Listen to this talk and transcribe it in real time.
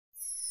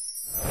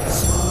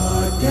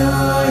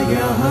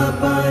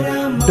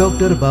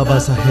Doctor Baba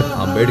Saheb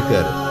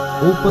Ambedkar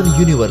open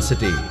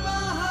university.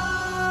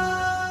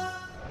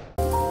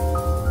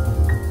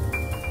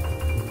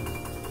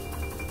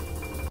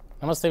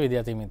 नमस्ते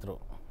विद्यार्थी मित्रों,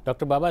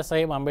 doctor Baba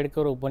Saheb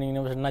Ambedkar open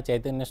university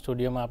चैतन्य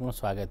स्टूडियो में आपનું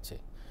સ્વાગત છે।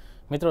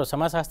 મિત્રો,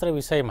 સમાજશાસ્ત્ર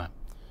વિષયમાં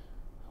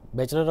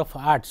બેચલર ઓફ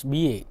આર્ટ્સ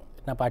BA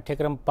ના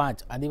પાઠ્યક્રમ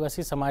 5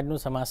 આદિવાસી સમાજનું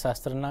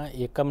સમાજશાસ્ત્રના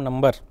એકમ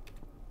નંબર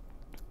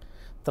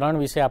 3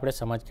 વિશે આપણે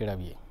સમજ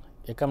કેળવીએ।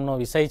 એકમનો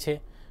વિષય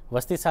છે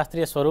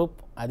વસ્તીશાસ્ત્રીય સ્વરૂપ,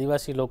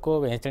 આદિવાસી લોકો,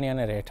 વહેંચણી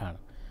અને રહેઠાણ।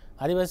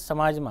 આદિવાસી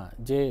સમાજમાં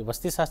જે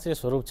વસ્તીશાસ્ત્રીય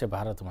સ્વરૂપ છે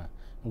ભારતમાં,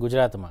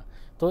 ગુજરાતમાં,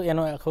 તો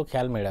એનો આખો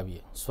ખ્યાલ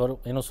મેળવીએ।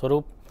 એનું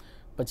સ્વરૂપ,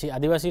 પછી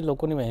આદિવાસી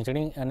લોકોની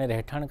વહેંચણી અને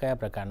રહેઠાણ કયા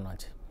પ્રકારના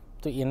છે,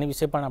 તો એની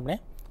વિશે પણ આપણે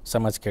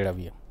સમજ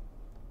કેળવીએ।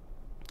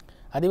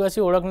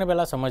 આદિવાસી ઓળખને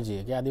પહેલાં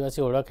સમજીએ કે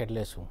આદિવાસી ઓળખ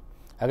એટલે શું।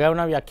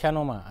 અગાઉના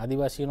વ્યાખ્યાનોમાં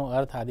આદિવાસીનો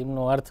અર્થ,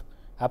 આદિમનો અર્થ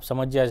આપ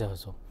સમજ્યા જ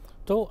હશો।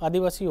 તો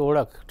આદિવાસી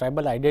ઓળખ,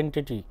 ટ્રાઇબલ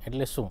આઇડેન્ટિટી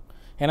એટલે શું,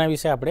 એના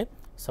વિશે આપણે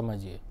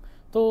સમજીએ।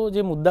 તો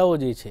જે મુદ્દાઓ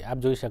જે છે આપ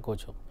જોઈ શકો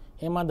છો,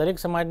 એમાં દરેક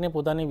સમાજને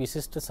પોતાની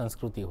વિશિષ્ટ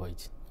સંસ્કૃતિ હોય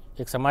છે।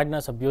 એક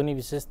સમાજના સભ્યોની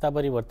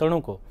વિશેષતાભરી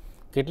વર્તણૂકો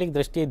કેટલીક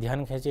દ્રષ્ટિએ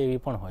ધ્યાન ખેંચે એવી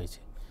પણ હોય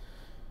છે।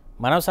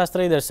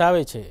 માનવશાસ્ત્ર એ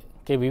દર્શાવે છે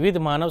કે વિવિધ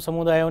માનવ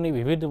સમુદાયોની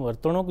વિવિધ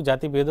વર્તણૂક,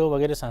 જાતિભેદો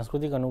વગેરે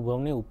સાંસ્કૃતિક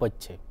અનુભવની ઉપજ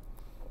છે।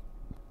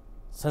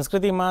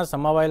 સંસ્કૃતિમાં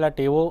સમાવાયેલા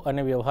ટેવો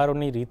અને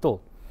વ્યવહારોની રીતો,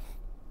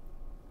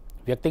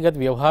 વ્યક્તિગત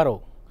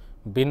વ્યવહારો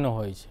ભિન્ન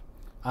હોય છે।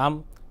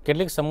 આમ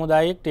કેટલીક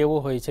સામુદાયિક ટેવો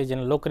હોય છે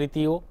જેને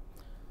લોકરીતિઓ,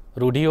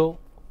 રૂઢિઓ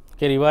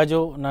કે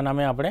રિવાજોના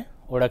નામે આપણે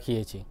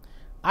ઓળખીએ છીએ।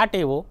 આ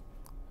ટેવો,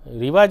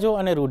 રિવાજો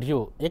અને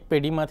રૂઢિઓ એક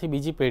પેઢીમાંથી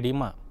બીજી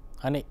પેઢીમાં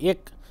અને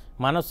એક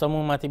માનવ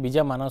સમૂહમાંથી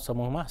બીજા માનવ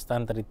સમૂહમાં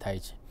હસ્તાંતરિત થાય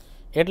છે।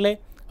 એટલે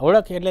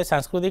ઓળખ એટલે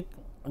સાંસ્કૃતિક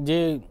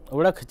જે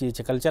ઓળખ જે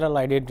છે, કલ્ચરલ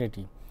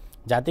આઇડેન્ટિટી,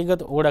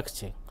 જાતિગત ઓળખ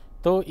છે।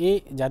 તો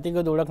એ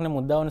જાતિગત ઓળખને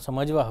મુદ્દાઓને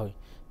સમજવા હોય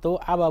તો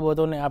આ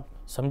બાબતોને આપ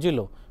સમજી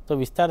લો તો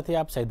વિસ્તારથી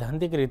આપ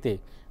સૈદ્ધાંતિક રીતે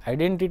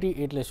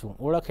આઇડેન્ટિટી એટલે શું,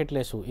 ઓળખ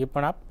એટલે શું એ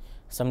પણ આપ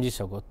સમજી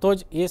શકો, તો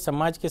જ એ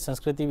સમાજ કે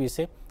સંસ્કૃતિ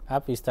વિશે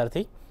આપ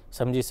વિસ્તારથી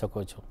સમજી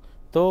શકો છો।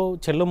 તો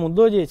છેલ્લો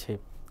મુદ્દો જે છે,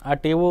 આ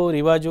ટેવો,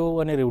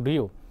 રિવાજો અને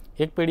રૂઢિઓ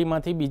એક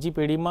પેઢીમાંથી બીજી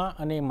પેઢીમાં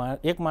અને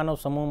એક માનવ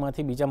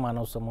સમૂહમાંથી બીજા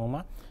માનવ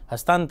સમૂહમાં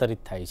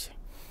હસ્તાંતરિત થાય છે।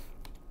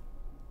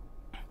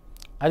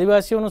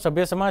 આદિવાસીઓનું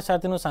સભ્ય સમાજ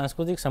સાથેનું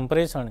સાંસ્કૃતિક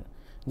સંપ્રેષણ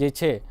જે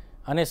છે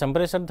અને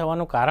સંપ્રેષણ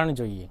થવાનું કારણ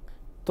જોઈએ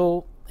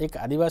તો એક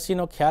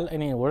આદિવાસીનો ખ્યાલ,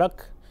 એની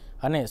ઓળખ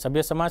અને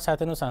સભ્ય સમાજ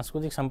સાથેનું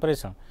સાંસ્કૃતિક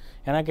સંપ્રેષણ,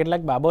 એના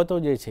કેટલાક બાબતો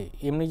જે છે,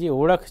 એમની જે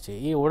ઓળખ છે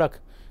એ ઓળખ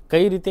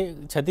કઈ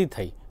રીતે છતી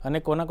થઈ અને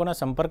કોના કોના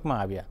સંપર્કમાં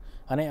આવ્યા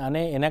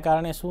અને એના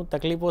કારણે શું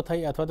તકલીફો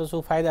થઈ અથવા તો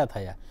શું ફાયદા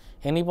થયા,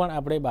 એની પણ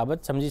આપણે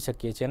બાબત સમજી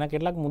શકીએ છીએ। એના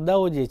કેટલાક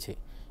મુદ્દાઓ જે છે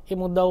એ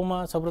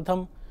મુદ્દાઓમાં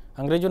સૌપ્રથમ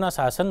અંગ્રેજોના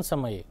શાસન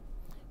સમયે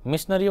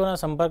મિશનરીઓના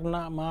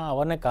સંપર્કમાં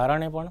આવવાને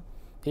કારણે પણ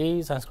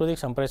એ સાંસ્કૃતિક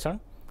સંપ્રેષણ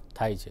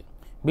થાય છે।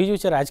 બીજું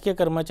છે રાજકીય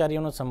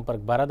કર્મચારીઓનો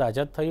સંપર્ક। ભારત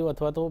આઝાદ થયું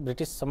અથવા તો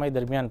બ્રિટિશ સમય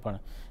દરમિયાન પણ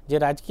જે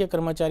રાજકીય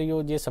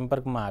કર્મચારીઓ જે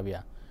સંપર્કમાં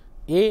આવ્યા,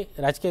 એ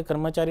રાજકીય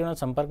કર્મચારીઓના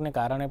સંપર્કને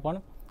કારણે પણ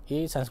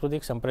એ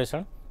સાંસ્કૃતિક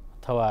સંપ્રેષણ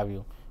થવા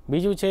આવ્યું।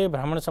 બીજું છે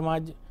બ્રાહ્મણ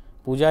સમાજ,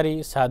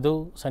 પૂજારી,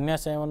 સાધુ,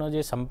 સંન્યાસીઓનો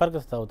જે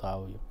સંપર્ક થતો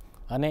આવ્યો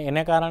અને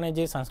એને કારણે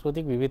જે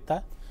સાંસ્કૃતિક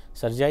વિવિધતા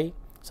સર્જાઈ,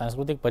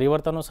 સાંસ્કૃતિક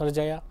પરિવર્તનો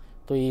સર્જાયા,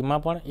 તો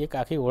એમાં પણ એક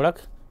આખી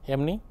ઓળખ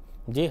એમની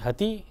જે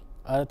હતી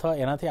અથવા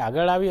એનાથી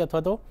આગળ આવી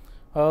અથવા તો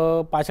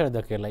પાછળ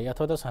ધકેલાઈ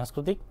અથવા તો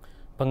સાંસ્કૃતિક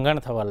ભંગાણ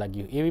થવા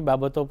લાગ્યું, એવી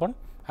બાબતો પણ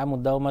આ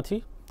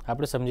મુદ્દાઓમાંથી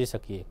આપણે સમજી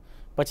શકીએ।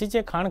 પછી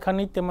છે ખાણ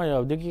ખનીજ તેમજ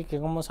ઔદ્યોગિક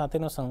એકમો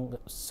સાથેનો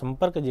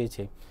સંપર્ક જે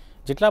છે।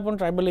 જેટલા પણ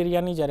ટ્રાઇબલ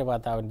એરિયાની જ્યારે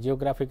વાત આવે,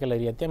 જિયોગ્રાફિકલ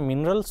એરિયા, ત્યાં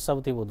મિનરલ્સ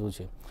સૌથી વધુ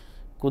છે।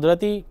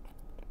 કુદરતી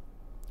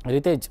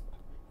રીતે જ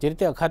જે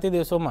રીતે અખાતી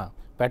દેશોમાં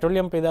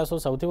પેટ્રોલિયમ પેદાશો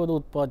સૌથી વધુ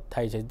ઉત્પન્ન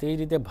થાય છે, તે જ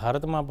રીતે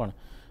ભારતમાં પણ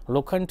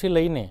લોખંડથી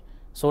લઈને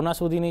સોના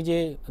સુધીની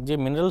જે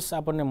મિનરલ્સ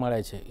આપણને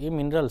મળે છે, એ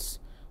મિનરલ્સ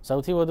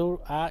સૌથી વધુ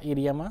આ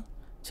એરિયામાં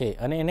છે।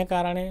 અને એને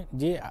કારણે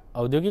જે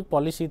ઔદ્યોગિક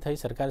પોલિસી થઈ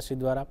સરકારશ્રી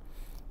દ્વારા,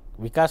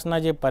 વિકાસના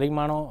જે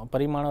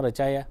પરિમાણો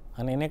રચાયા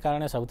અને એને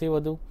કારણે સૌથી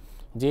વધુ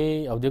જે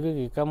ઔદ્યોગિક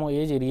એકમો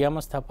એ જ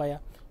એરિયામાં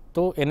સ્થાપાયા,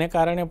 તો એને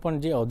કારણે પણ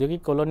જે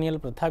ઔદ્યોગિક કોલોનિયલ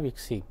પ્રથા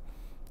વિકસી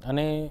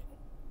અને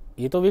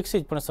એ તો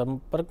વિકસી જ પણ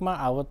સંપર્કમાં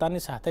આવતાની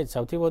સાથે જ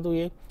સૌથી વધુ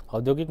એ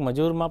ઔદ્યોગિક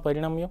મજૂરમાં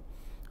પરિણમ્યો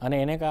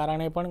અને એને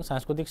કારણે પણ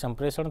સાંસ્કૃતિક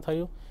સંપ્રેષણ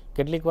થયું।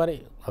 કેટલીક વાર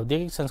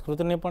ઔદ્યોગિક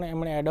સંસ્કૃતિને પણ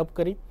એમણે એડોપ્ટ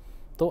કરી।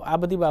 તો આ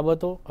બધી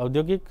બાબતો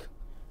ઔદ્યોગિક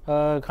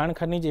ખાણ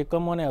ખનીજ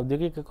એકમો અને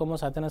ઔદ્યોગિક એકમો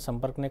સાથેના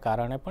સંપર્કને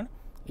કારણે પણ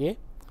એ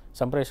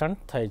સંપ્રેષણ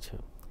થાય છે।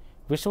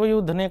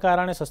 વિશ્વયુદ્ધને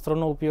કારણે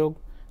શસ્ત્રોનો ઉપયોગ,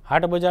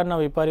 હાટ બજારના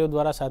વેપારીઓ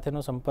દ્વારા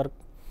સાથેનો સંપર્ક,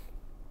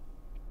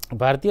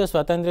 ભારતીય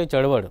સ્વાતંત્ર્ય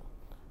ચળવળ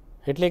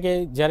એટલે કે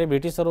જ્યારે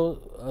બ્રિટિશરો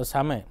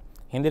સામે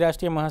હિન્દી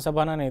રાષ્ટ્રીય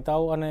મહાસભાના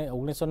નેતાઓ અને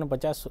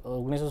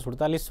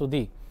 1947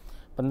 સુધી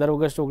 15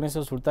 ઓગસ્ટ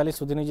 1947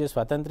 સુધીની જે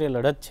સ્વાતંત્ર્ય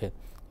લડત છે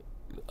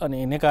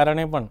અને એને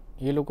કારણે પણ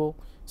એ લોકો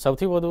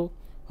સૌથી વધુ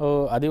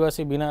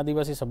આદિવાસી બિન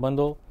આદિવાસી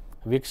સંબંધો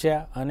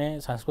વિકસ્યા અને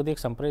સાંસ્કૃતિક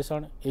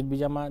સંપ્રેષણ,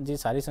 એકબીજામાં જે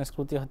સારી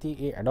સંસ્કૃતિ હતી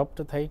એ એડોપ્ટ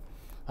થઈ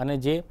અને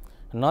જે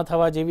ન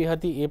થવા જેવી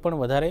હતી એ પણ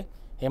વધારે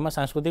એમાં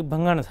સાંસ્કૃતિક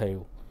ભંગાણ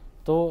થયું।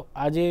 તો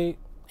આ જે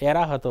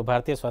એરા હતો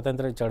ભારતીય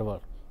સ્વાતંત્ર્ય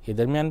ચળવળ, એ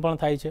દરમિયાન પણ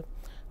થાય છે।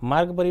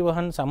 માર્ગ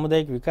પરિવહન,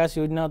 સામુદાયિક વિકાસ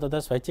યોજનાઓ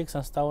તથા સ્વૈચ્છિક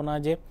સંસ્થાઓના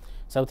જે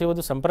સૌથી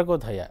વધુ સંપર્કો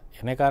થયા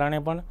એને કારણે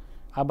પણ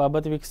આ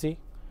બાબત વિકસી.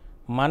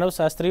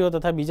 માનવશાસ્ત્રીઓ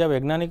તથા બીજા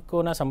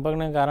વૈજ્ઞાનિકોના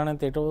સંપર્કને કારણે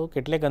તેઓ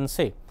કેટલેક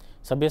અંશે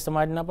સભ્ય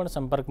સમાજના પણ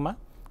સંપર્કમાં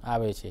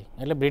આવે છે.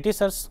 એટલે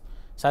બ્રિટિશર્સ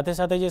સાથે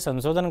સાથે જે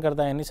સંશોધન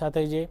કરતા એની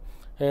સાથે જે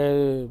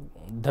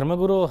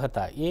ધર્મગુરુઓ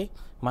હતા એ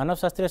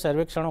માનવશાસ્ત્રીય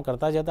સર્વેક્ષણો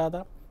કરતા જતા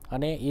હતા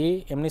અને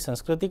એ એમની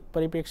સાંસ્કૃતિક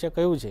પરિપ્રેક્ષ્ય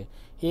કયું છે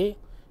એ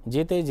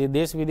જે તે જે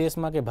દેશ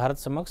વિદેશમાં કે ભારત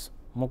સમક્ષ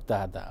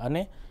મૂકતા હતા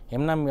અને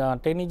એમના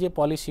માટેની જે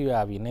પોલિસીઓ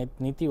આવી ને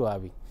નીતિઓ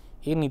આવી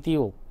એ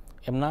નીતિઓ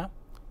એમના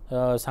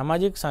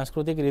સામાજિક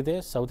સાંસ્કૃતિક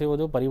રીતે સૌથી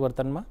વધુ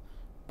પરિવર્તનમાં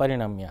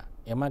પરિણમ્યા.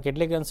 એમાં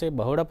કેટલેક અંશે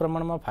બહોળા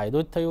પ્રમાણમાં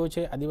ફાયદો જ થયો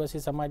છે આદિવાસી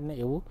સમાજને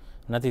એવું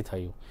નથી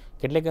થયું.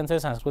 કેટલેક અંશે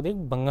સાંસ્કૃતિક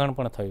ભંગાણ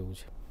પણ થયું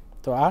છે.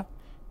 તો આ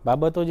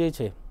બાબતો જે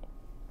છે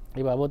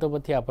એ બાબતો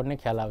પરથી આપણને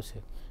ખ્યાલ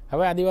આવશે.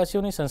 હવે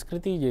આદિવાસીઓની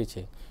સંસ્કૃતિ જે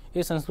છે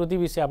એ સંસ્કૃતિ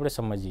વિશે આપણે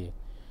સમજીએ.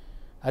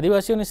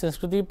 આદિવાસીઓની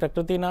સંસ્કૃતિ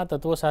પ્રકૃતિના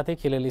તત્વો સાથે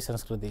ખીલેલી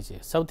સંસ્કૃતિ છે.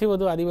 સૌથી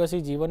વધુ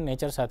આદિવાસી જીવન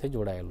નેચર સાથે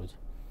જોડાયેલું છે.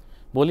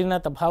 બોલીના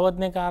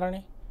તફાવતને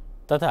કારણે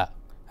તથા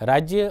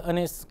રાજ્ય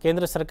અને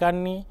કેન્દ્ર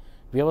સરકારની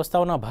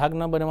વ્યવસ્થાઓના ભાગ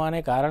ન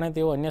બનવાને કારણે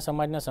તેઓ અન્ય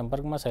સમાજના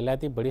સંપર્કમાં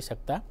સહેલાઈથી ભળી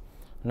શકતા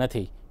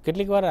નથી.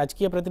 કેટલીક વાર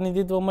રાજકીય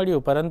પ્રતિનિધિત્વ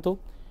મળ્યું પરંતુ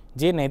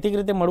જે નૈતિક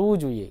રીતે મળવું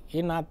જોઈએ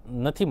એ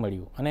નથી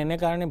મળ્યું અને એને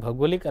કારણે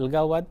ભૌગોલિક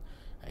અલગાવવાદ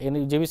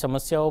એની જેવી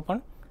સમસ્યાઓ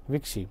પણ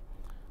વિકસી.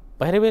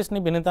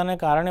 પહેરવેશની ભિન્નતાને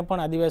કારણે પણ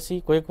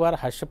આદિવાસી કોઈકવાર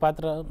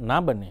હાસ્યપાત્ર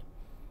ના બને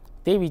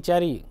તે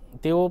વિચારી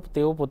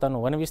તેઓ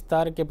પોતાનો વન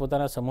વિસ્તાર કે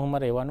પોતાના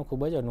સમૂહમાં રહેવાનું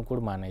ખૂબ જ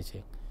અનુકૂળ માને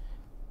છે.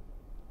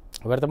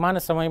 વર્તમાન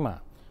સમયમાં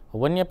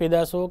વન્ય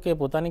પેદાશો કે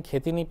પોતાની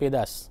ખેતીની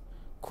પેદાશ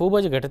ખૂબ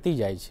જ ઘટતી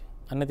જાય છે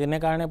અને તેને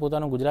કારણે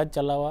પોતાનું ગુજરાત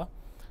ચલાવવા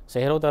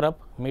શહેરો તરફ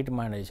મીટ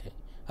માંડે છે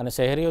અને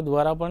શહેરીઓ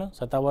દ્વારા પણ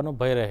સતાવવાનો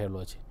ભય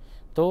રહેલો છે.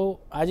 તો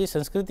આ જે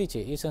સંસ્કૃતિ છે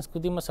એ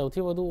સંસ્કૃતિમાં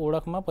સૌથી વધુ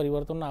ઓળખમાં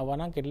પરિવર્તન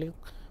આવવાના કેટલીક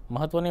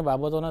મહત્ત્વની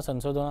બાબતોના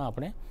સંશોધનો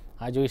આપણે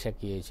આ જોઈ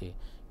શકીએ છીએ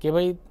કે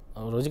ભાઈ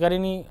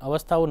રોજગારીની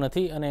અવસ્થાઓ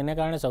નથી અને એને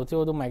કારણે સૌથી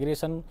વધુ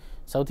માઇગ્રેશન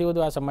સૌથી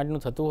વધુ આ સમાજનું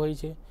થતું હોય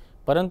છે.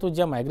 પરંતુ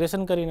જ્યાં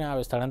માઇગ્રેશન કરીને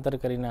આવે, સ્થળાંતર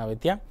કરીને આવે,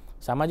 ત્યાં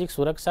સામાજિક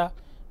સુરક્ષા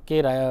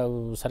કે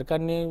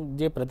સરકારની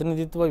જે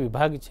પ્રતિનિધિત્વ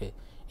વિભાગ છે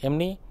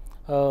એમની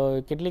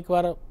કેટલીક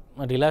વાર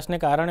ઢીલાસને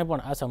કારણે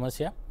પણ આ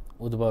સમસ્યા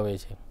ઉદ્ભવે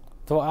છે.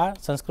 તો આ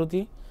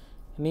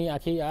સંસ્કૃતિની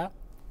આખી આ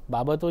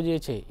બાબતો જે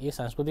છે એ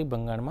સાંસ્કૃતિક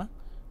ભંગાણમાં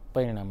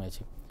પરિણમે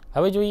છે.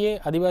 હવે જોઈએ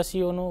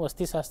આદિવાસીઓનું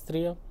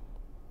વસ્તીશાસ્ત્રીય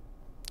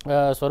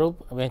સ્વરૂપ,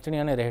 વહેંચણી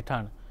અને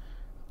રહેઠાણ.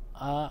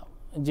 આ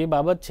જે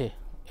બાબત છે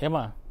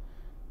એમાં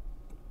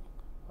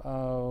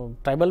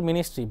ટ્રાઇબલ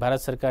મિનિસ્ટ્રી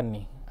ભારત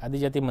સરકારની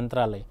આદિજાતિ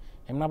મંત્રાલય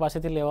એમના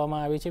પાસેથી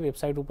લેવામાં આવી છે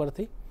વેબસાઇટ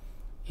ઉપરથી.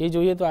 એ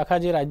જોઈએ તો આખા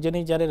જે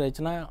રાજ્યની જ્યારે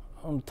રચના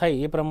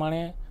થઈ એ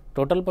પ્રમાણે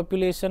ટોટલ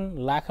પોપ્યુલેશન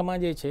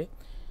લાખમાં જે છે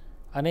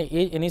અને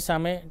એની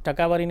સામે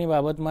ટકાવારીની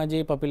બાબતમાં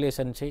જે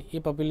પોપ્યુલેશન છે એ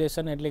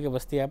પોપ્યુલેશન એટલે કે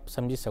વસ્તી આપ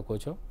સમજી શકો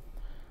છો.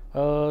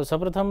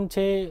 સૌપ્રથમ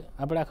છે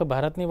આપણે આખા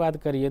ભારતની વાત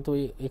કરીએ તો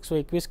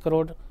 121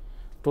 કરોડ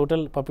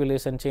ટોટલ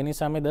પોપ્યુલેશન છે. એની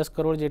સામે 10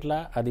 કરોડ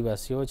જેટલા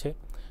આદિવાસીઓ છે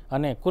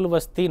અને કુલ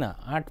વસ્તીના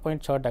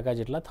 8.6%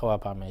 જેટલા થવા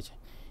પામે છે.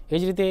 એ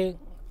જ રીતે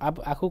આપ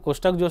આખું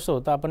કોષ્ટક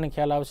જોશો તો આપણને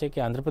ખ્યાલ આવશે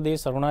કે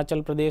આંધ્રપ્રદેશ,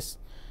 અરુણાચલ પ્રદેશ,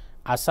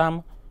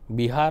 આસામ,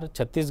 બિહાર,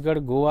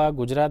 છત્તીસગઢ, ગોવા,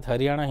 ગુજરાત,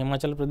 હરિયાણા,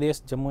 હિમાચલ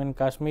પ્રદેશ, જમ્મુ એન્ડ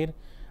કાશ્મીર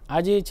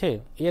આ જે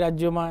છે એ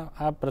રાજ્યોમાં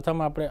આ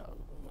પ્રથમ આપણે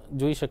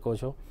જોઈ શકો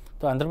છો.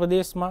 તો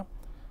આંધ્રપ્રદેશમાં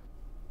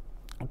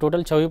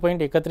ટોટલ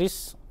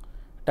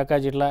 26.31%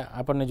 જેટલા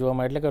આપણને જોવા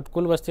મળે, એટલે કે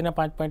કુલ વસ્તીના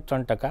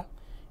 5.3%.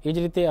 એ જ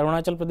રીતે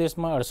અરુણાચલ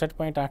પ્રદેશમાં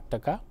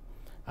 68.8%,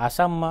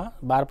 આસામમાં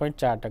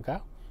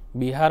 12.4%,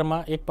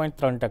 બિહારમાં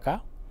 1.3%,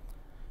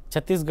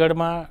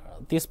 છત્તીસગઢમાં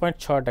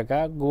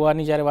 30.6%,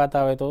 ગોવાની જ્યારે વાત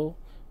આવે તો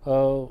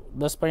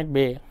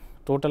 10.2%,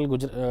 ટોટલ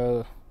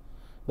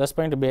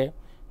 10.2%,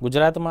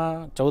 ગુજરાતમાં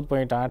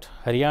 14.8%,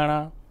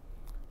 હરિયાણા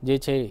જે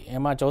છે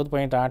એમાં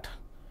 14.8%,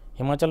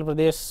 હિમાચલ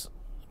પ્રદેશ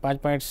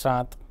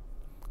 5.7%,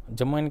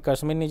 જમ્મુ એન્ડ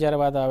કાશ્મીરની જ્યારે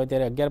વાત આવે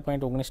ત્યારે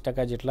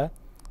 11.19% જેટલા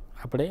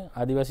આપણે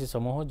આદિવાસી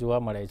સમૂહો જોવા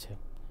મળે છે.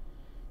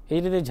 એ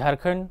જ રીતે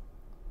ઝારખંડ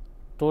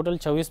ટોટલ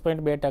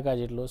 26.2%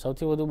 જેટલો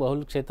સૌથી વધુ બહુલ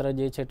ક્ષેત્ર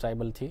જે છે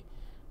ટ્રાઇબલથી.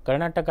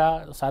 કર્ણાટકા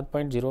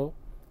 7.0%,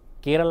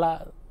 કેરલા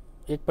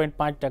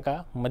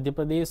 1.5%,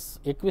 મધ્યપ્રદેશ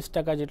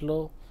 21% જેટલો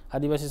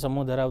આદિવાસી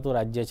સમૂહ ધરાવતો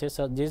રાજ્ય છે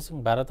જે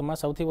ભારતમાં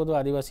સૌથી વધુ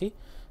આદિવાસી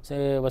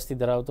વસ્તી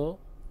ધરાવતો,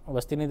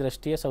 વસ્તીની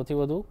દ્રષ્ટિએ સૌથી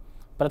વધુ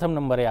પ્રથમ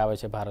નંબરે આવે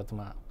છે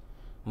ભારતમાં.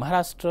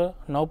 મહારાષ્ટ્ર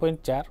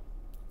 9.4%,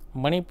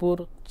 મણિપુર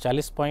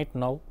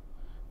 40.9%,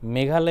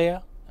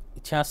 મેઘાલય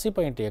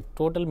 86.1%.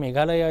 ટોટલ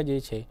મેઘાલય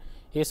જે છે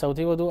એ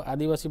સૌથી વધુ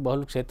આદિવાસી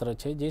બહુલ ક્ષેત્ર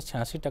છે જે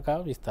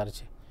 86% વિસ્તાર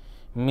છે.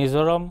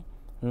 મિઝોરમ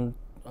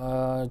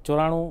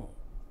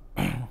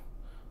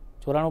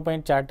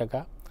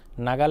 94.4%,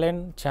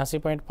 નાગાલેન્ડ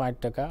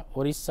 86.5%,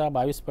 ઓરિસ્સા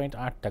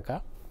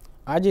 22.8%.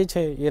 આ જે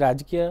છે એ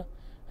રાજકીય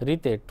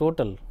રીતે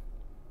ટોટલ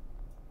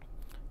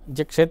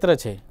જે ક્ષેત્ર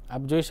છે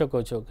આપ જોઈ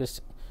શકો છો કે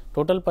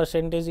total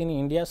percentage in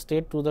India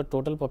state to the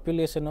total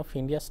population of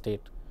India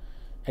state.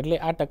 એટલે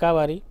આ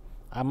ટકાવારી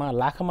આમાં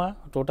લાખમાં,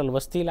 ટોટલ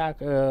વસ્તી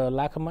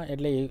લાખમાં,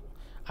 એટલે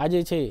આ જે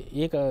છે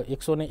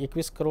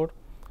 121 કરોડ,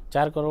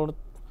 4 કરોડ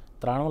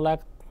 93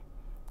 લાખ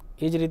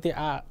એ જ રીતે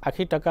આ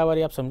આખી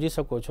ટકાવારી આપ સમજી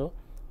શકો છો.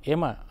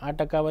 એમાં આ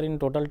ટકાવારીની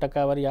ટોટલ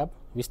ટકાવારી આપ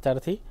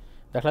વિસ્તારથી,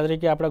 દાખલા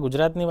તરીકે આપણા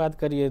ગુજરાતની વાત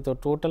કરીએ તો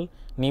ટોટલ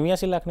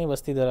 89 લાખની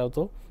વસ્તી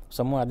ધરાવતો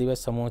સમૂહ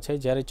આદિવાસી સમૂહ છે,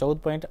 જ્યારે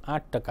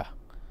 14.8%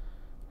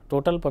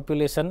 ટોટલ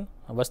પોપ્યુલેશન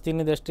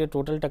વસ્તીની દ્રષ્ટિએ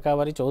ટોટલ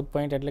ટકાવારી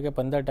 14 એટલે કે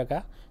 15%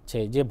 છે,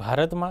 જે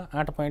ભારતમાં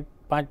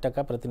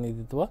 8.5%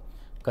 પ્રતિનિધિત્વ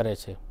કરે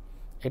છે.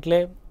 એટલે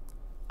આ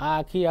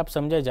આખી આપ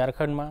સમજાય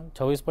ઝારખંડમાં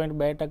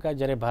 26.2%,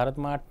 જ્યારે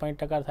ભારતમાં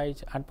 8% થાય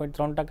છે,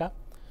 8.3%.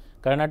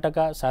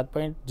 કર્ણાટકા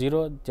 7.0,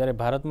 જ્યારે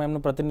ભારતમાં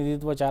એમનું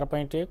પ્રતિનિધિત્વ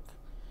 4.1.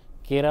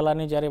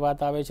 કેરાલાની જ્યારે વાત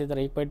આવે છે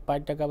ત્યારે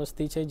 1.5%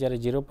 વસ્તી છે, જ્યારે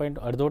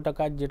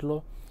 0.2% જેટલો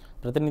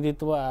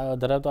પ્રતિનિધિત્વ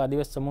ધરાવતો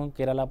આદિવાસી સમૂહ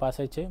કેરાલા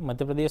પાસે છે.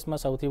 મધ્યપ્રદેશમાં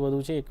સૌથી વધુ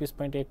છે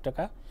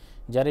 21.1%,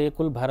 જ્યારે એ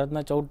કુલ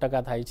ભારતના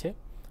 14% થાય છે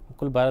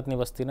કુલ ભારતની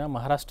વસ્તીના.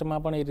 મહારાષ્ટ્રમાં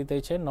પણ એ રીતે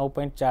છે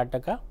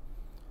 9.4%,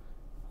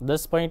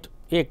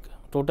 10.1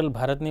 ટોટલ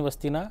ભારતની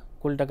વસ્તીના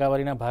કુલ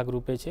ટકાવારીના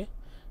ભાગરૂપે છે.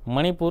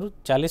 મણિપુર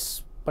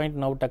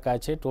 40.9%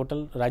 છે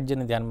ટોટલ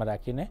રાજ્યને ધ્યાનમાં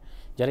રાખીને,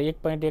 જ્યારે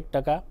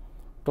 1.1%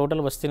 ટોટલ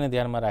વસ્તીને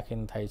ધ્યાનમાં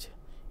રાખીને થાય છે.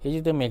 એ જ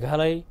રીતે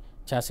મેઘાલય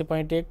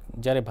 86.1,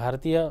 જ્યારે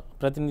ભારતીય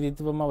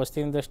પ્રતિનિધિત્વમાં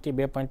વસ્તીની દ્રષ્ટિએ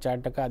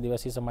 2.4%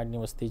 આદિવાસી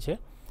સમાજની વસ્તી છે.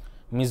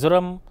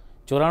 મિઝોરમ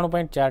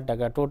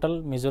 94.4%, ટોટલ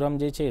મિઝોરમ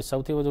જે છે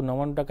સૌથી વધુ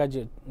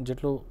 99%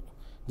 જેટલું,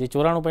 જે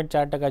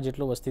 94.4%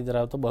 જેટલું વસ્તી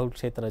ધરાવતો બહુલ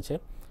ક્ષેત્ર છે.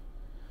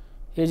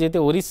 એ જ રીતે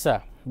ઓરિસ્સા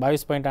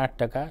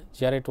 22.8%,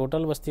 જ્યારે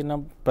ટોટલ વસ્તીના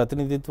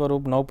પ્રતિનિધિત્વ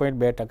રૂપ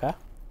 9.2%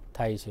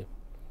 થાય છે.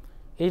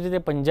 એ જ રીતે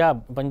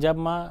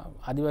પંજાબમાં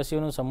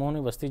આદિવાસીઓનું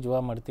સમૂહની વસ્તી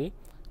જોવા મળતી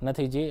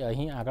નથી, જે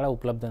અહીં આંકડા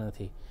ઉપલબ્ધ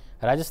નથી.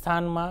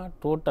 રાજસ્થાનમાં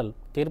ટોટલ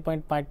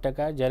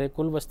 13.5%, જ્યારે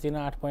કુલ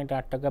વસ્તીના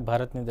 8.8%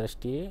 ભારતની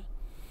દ્રષ્ટિએ.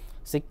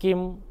 સિક્કિમ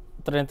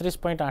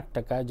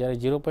 33.8%, જ્યારે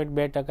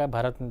 0.2%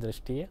 ભારતની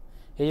દ્રષ્ટિએ.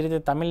 એ જ રીતે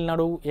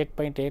તામિલનાડુ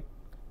 1.1,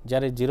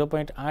 જ્યારે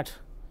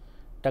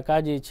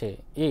 0.8% જે છે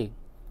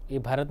એ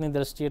ભારતની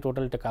દ્રષ્ટિએ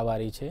ટોટલ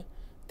ટકાવારી છે.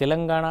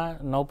 તેલંગાણા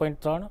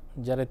 9.3,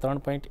 જ્યારે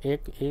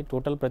 3.1 એ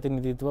ટોટલ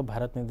પ્રતિનિધિત્વ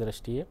ભારતની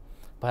દ્રષ્ટિએ,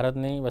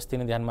 ભારતની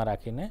વસ્તીને ધ્યાનમાં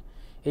રાખીને.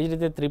 એ જ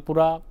રીતે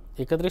ત્રિપુરા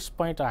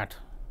 31.8,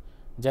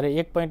 જ્યારે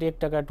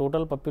 1.1%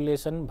 ટોટલ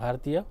પોપ્યુલેશન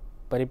ભારતીય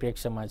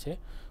પરિપ્રેક્ષ્યમાં છે.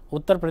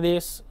 ઉત્તર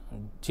પ્રદેશ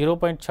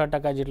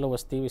 0.6% જેટલો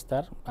વસ્તી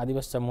વિસ્તાર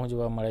આદિવાસી સમૂહ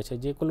જોવા મળે છે,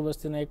 જે કુલ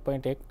વસ્તીના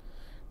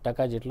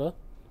 1.1% જેટલો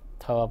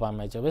થવા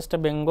પામે છે. વેસ્ટ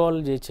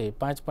બેંગોલ જે છે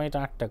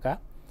 5.8%,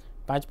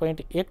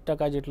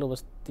 5.1% જેટલો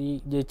વસ્તી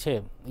જે છે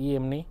એ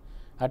એમની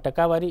આ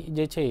ટકાવારી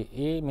જે છે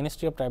એ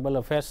મિનિસ્ટ્રી ઓફ ટ્રાઇબલ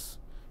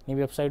અફેર્સની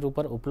વેબસાઇટ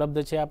ઉપર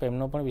ઉપલબ્ધ છે. આપ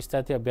એમનો પણ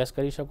વિસ્તારથી અભ્યાસ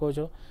કરી શકો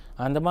છો.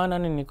 આંદમાન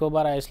અને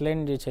નિકોબાર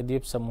આઇસલેન્ડ જે છે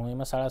દ્વીપ સમૂહ,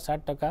 એમાં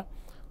 7.5%,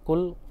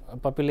 કુલ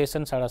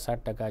પોપ્યુલેશન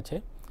 7.5%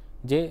 છે,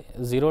 જે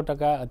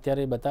 0%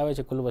 અત્યારે બતાવે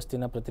છે કુલ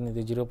વસ્તીના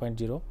પ્રતિનિધિ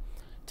 0.0.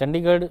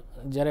 ચંડીગઢ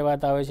જ્યારે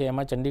વાત આવે છે,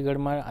 એમાં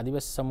ચંડીગઢમાં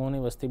આદિવાસી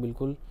સમૂહની વસ્તી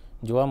બિલકુલ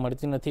જોવા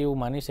મળતી નથી એવું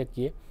માની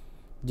શકીએ,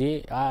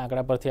 જે આ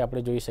આંકડા પરથી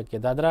આપણે જોઈ શકીએ.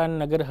 દાદરા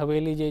અને નગર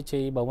હવેલી જે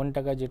છે એ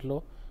 52%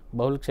 જેટલો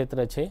બહુલ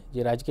ક્ષેત્ર છે,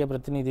 જે રાજકીય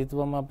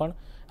પ્રતિનિધિત્વમાં પણ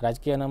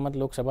રાજકીય અનામત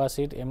લોકસભા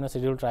સીટ એમના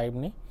શેડ્યુલ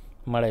ટ્રાઇબની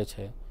મળે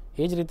છે.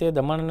 એ જ રીતે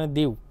દમણ અને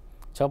દીવ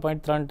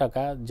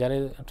 6.3%,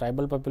 જ્યારે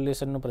ટ્રાઇબલ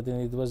પોપ્યુલેશનનું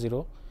પ્રતિનિધિત્વ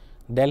 0.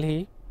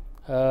 દિલ્હી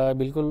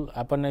બિલકુલ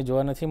આપણને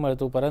જોવા નથી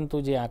મળતું,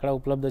 પરંતુ જે આંકડા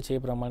ઉપલબ્ધ છે એ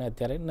પ્રમાણે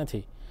અત્યારે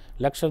નથી.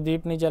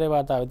 લક્ષદ્વીપની જ્યારે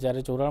વાત આવે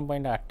ત્યારે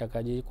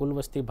 94.8%, જે કુલ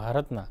વસ્તી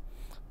ભારતના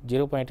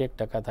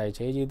 0.1% થાય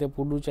છે. એ જ રીતે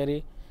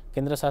પુડુચેરી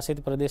કેન્દ્ર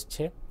શાસિત પ્રદેશ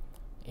છે,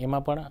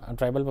 એમાં પણ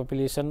ટ્રાઇબલ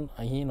પોપ્યુલેશન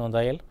અહીં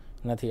નોંધાયેલ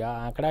નથી. આ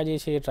આંકડા જે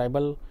છે એ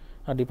ટ્રાઇબલ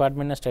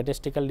ડિપાર્ટમેન્ટના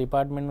સ્ટેટિસ્ટિકલ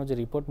ડિપાર્ટમેન્ટનો જે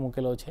રિપોર્ટ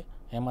મૂકેલો છે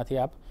એમાંથી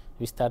આપ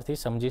વિસ્તારથી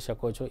સમજી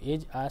શકો છો. એ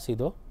જ આ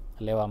સીધો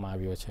લેવામાં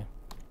આવ્યો છે.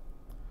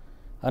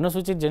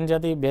 અનુસૂચિત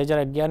જનજાતિ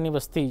 2011ની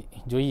વસ્તી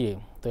જોઈએ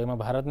તો એમાં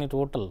ભારતની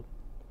ટોટલ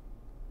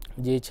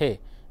જે છે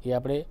એ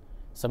આપણે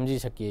સમજી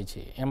શકીએ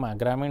છીએ. એમાં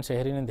ગ્રામીણ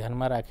શહેરીને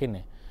ધ્યાનમાં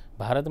રાખીને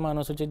ભારતમાં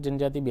અનુસૂચિત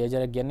જનજાતિ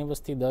 2011ની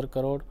વસ્તી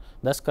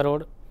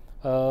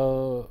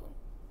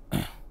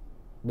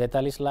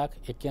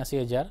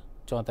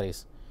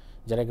 10,42,81,034,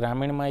 જ્યારે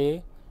ગ્રામીણમાં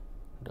એ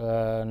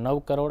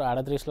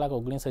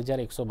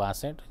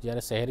 9,38,19,162,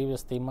 જ્યારે શહેરી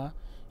વસ્તીમાં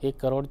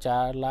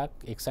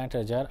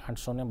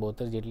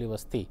 1,04,61,872 જેટલી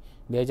વસ્તી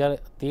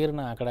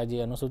 2013ના આંકડા જે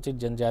અનુસૂચિત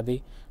જનજાતિ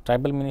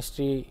ટ્રાઇબલ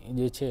મિનિસ્ટ્રી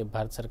જે છે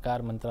ભારત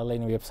સરકાર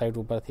મંત્રાલયની વેબસાઇટ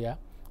ઉપરથી આ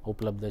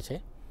ઉપલબ્ધ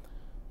છે.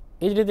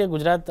 એ જ રીતે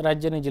ગુજરાત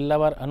રાજ્યની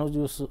જિલ્લાવાર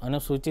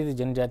અનુસૂચિત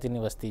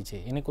જનજાતિની વસ્તી છે,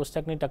 એની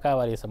કોષ્ટકની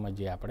ટકાવારી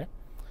સમજીએ આપણે.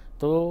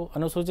 તો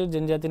અનુસૂચિત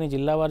જનજાતિની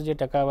જિલ્લાવાર જે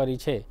ટકાવારી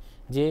છે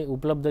જે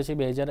ઉપલબ્ધ છે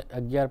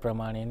 2011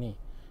 પ્રમાણેની,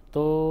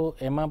 તો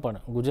એમાં પણ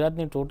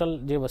ગુજરાતની ટોટલ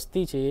જે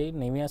વસ્તી છે એ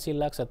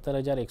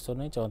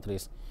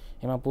 89,70,134,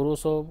 એમાં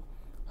પુરુષો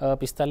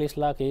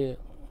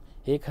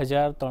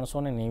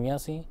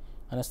 45,01,389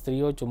 અને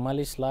સ્ત્રીઓ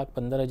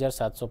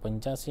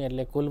 44,15,785.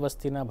 એટલે કુલ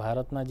વસ્તીના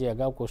ભારતના જે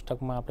અગાઉ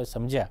કોષ્ટકમાં આપણે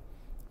સમજ્યા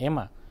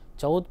એમાં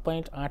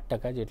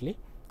 14.8% જેટલી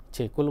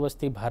છે કુલ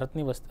વસ્તી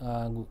ભારતની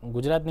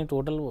ગુજરાતની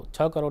ટોટલ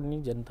 6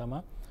 કરોડની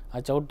જનતામાં આ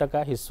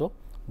 14% હિસ્સો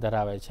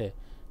ધરાવે છે.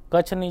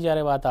 કચ્છની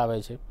જ્યારે વાત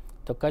આવે છે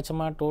તો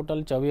કચ્છમાં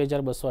ટોટલ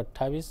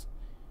 24,228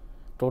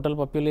 ટોટલ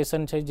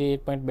પોપ્યુલેશન છે, જે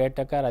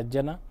 1.2%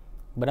 રાજ્યના.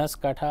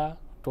 બનાસકાંઠા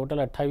ટોટલ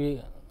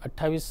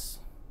 28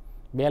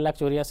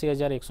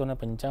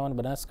 2,84,155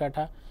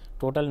 બનાસકાંઠા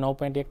ટોટલ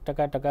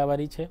 9.1%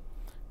 ટકાવારી છે.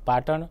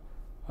 પાટણ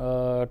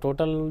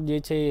ટોટલ જે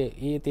છે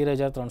એ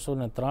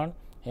 13,303,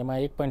 એમાં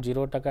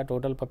 1.0%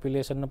 ટોટલ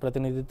પોપ્યુલેશનનું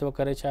પ્રતિનિધિત્વ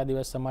કરે છે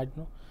આદિવાસી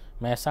સમાજનું.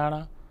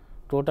 મહેસાણા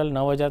ટોટલ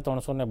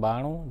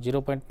 9,392,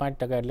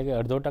 0.5% એટલે કે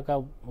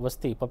 0.5%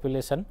 વસ્તી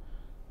પોપ્યુલેશન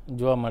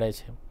જોવા મળે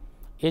છે.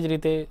 એ જ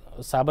રીતે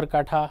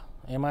સાબરકાંઠા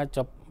એમાં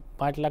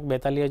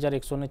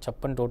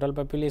 5,42,156 ટોટલ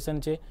પોપ્યુલેશન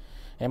છે.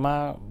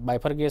 એમાં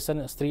બાયફર્ગેશન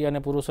સ્ત્રી અને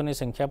પુરુષોની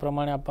સંખ્યા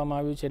પ્રમાણે આપવામાં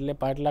આવ્યું છે, એટલે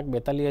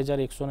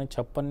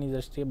 5,42,156ની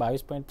દ્રષ્ટિએ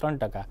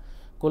 22.3%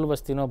 કુલ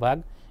વસ્તીનો ભાગ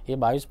એ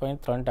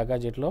 22.3%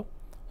 જેટલો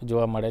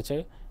જોવા મળે છે.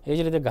 એ જ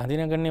રીતે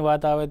ગાંધીનગરની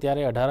વાત આવે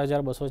ત્યારે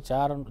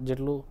 18,204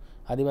 જેટલું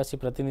આદિવાસી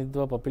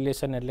પ્રતિનિધિત્વ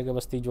પોપ્યુલેશન એટલે કે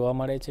વસ્તી જોવા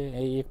મળે છે.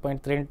 એ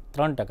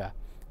 1.3%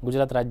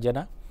 ગુજરાત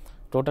રાજ્યના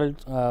ટોટલ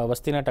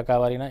વસ્તીના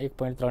ટકાવારીના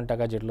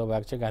 1.3% જેટલો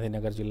ભાગ છે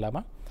ગાંધીનગર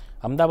જિલ્લામાં.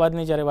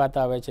 અમદાવાદની જ્યારે વાત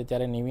આવે છે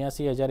ત્યારે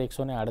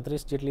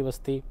 89,138 જેટલી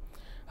વસ્તી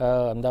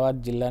અમદાવાદ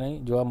જિલ્લાની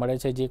જોવા મળે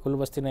છે, જે કુલ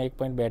વસ્તીના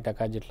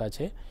 1.2% જેટલા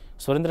છે.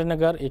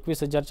 સુરેન્દ્રનગર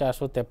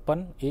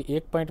 21,453, એ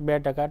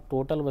 1.2%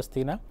 ટોટલ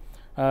વસ્તીના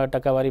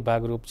ટકાવારી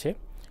ભાગરૂપ છે.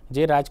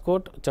 જે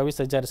રાજકોટ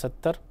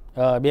 24,017,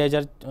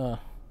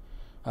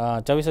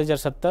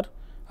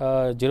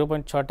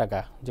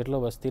 0.6% જેટલો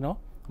વસ્તીનો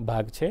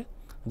ભાગ છે.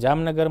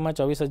 જામનગરમાં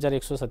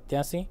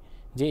 24,187,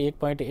 જે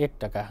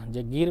 1.1%.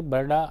 જે ગીર,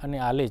 બરડા અને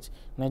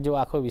આલેજનો જો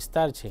આખો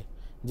વિસ્તાર છે,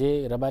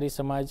 જે રબારી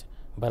સમાજ,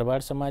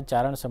 ભરવાડ સમાજ,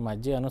 ચારણ સમાજ,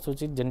 જે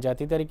અનુસૂચિત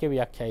જનજાતિ તરીકે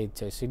વ્યાખ્યાયિત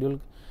છે, શિડ્યુલ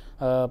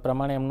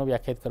પ્રમાણે એમનું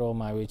વ્યાખ્યાયિત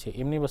કરવામાં આવ્યું છે,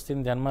 એમની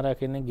વસ્તીને ધ્યાનમાં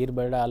રાખીને ગીર,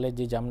 બરડા, આલેજ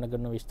જે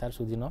જામનગરનો વિસ્તાર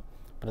સુધીનો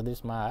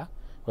પ્રદેશમાં આ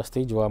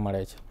વસ્તી જોવા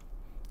મળે છે.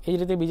 એ જ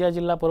રીતે બીજા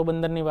જિલ્લા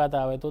પોરબંદરની વાત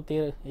આવે તો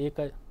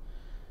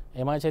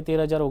એમાં છે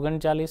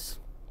 13,039,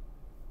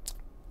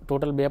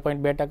 ટોટલ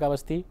 2.2%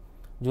 વસ્તી.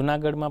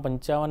 જૂનાગઢમાં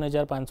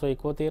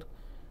 55,571,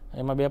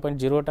 એમાં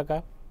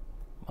 2.0%.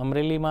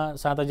 અમરેલીમાં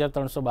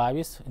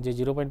 7,322, જે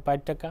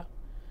 0.5%.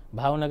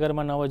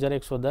 ભાવનગરમાં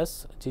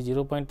 9,110, જે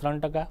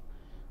 0.3%.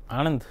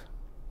 આણંદ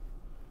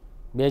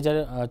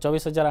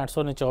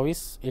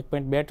 24,824,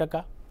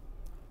 1.2%.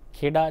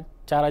 ખેડા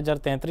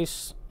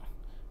 4,033,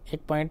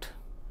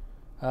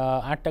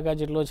 1.8%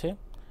 જેટલો છે.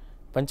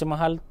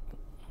 પંચમહાલ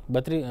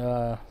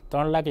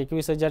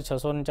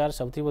 3,21,604,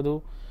 સૌથી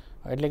વધુ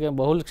એટલે કે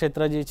બહુલ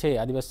ક્ષેત્ર જે છે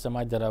આદિવાસી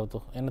સમાજ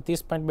ધરાવતો, એનો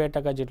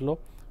 30.2% જેટલો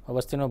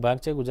વસ્તીનો ભાગ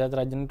છે ગુજરાત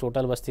રાજ્યની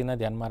ટોટલ વસ્તીના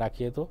ધ્યાનમાં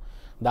રાખીએ તો.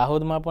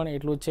 દાહોદમાં પણ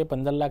એટલું જ છે,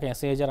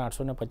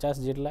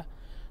 15,80,850 જેટલા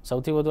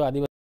સૌથી વધુ આદિવાસી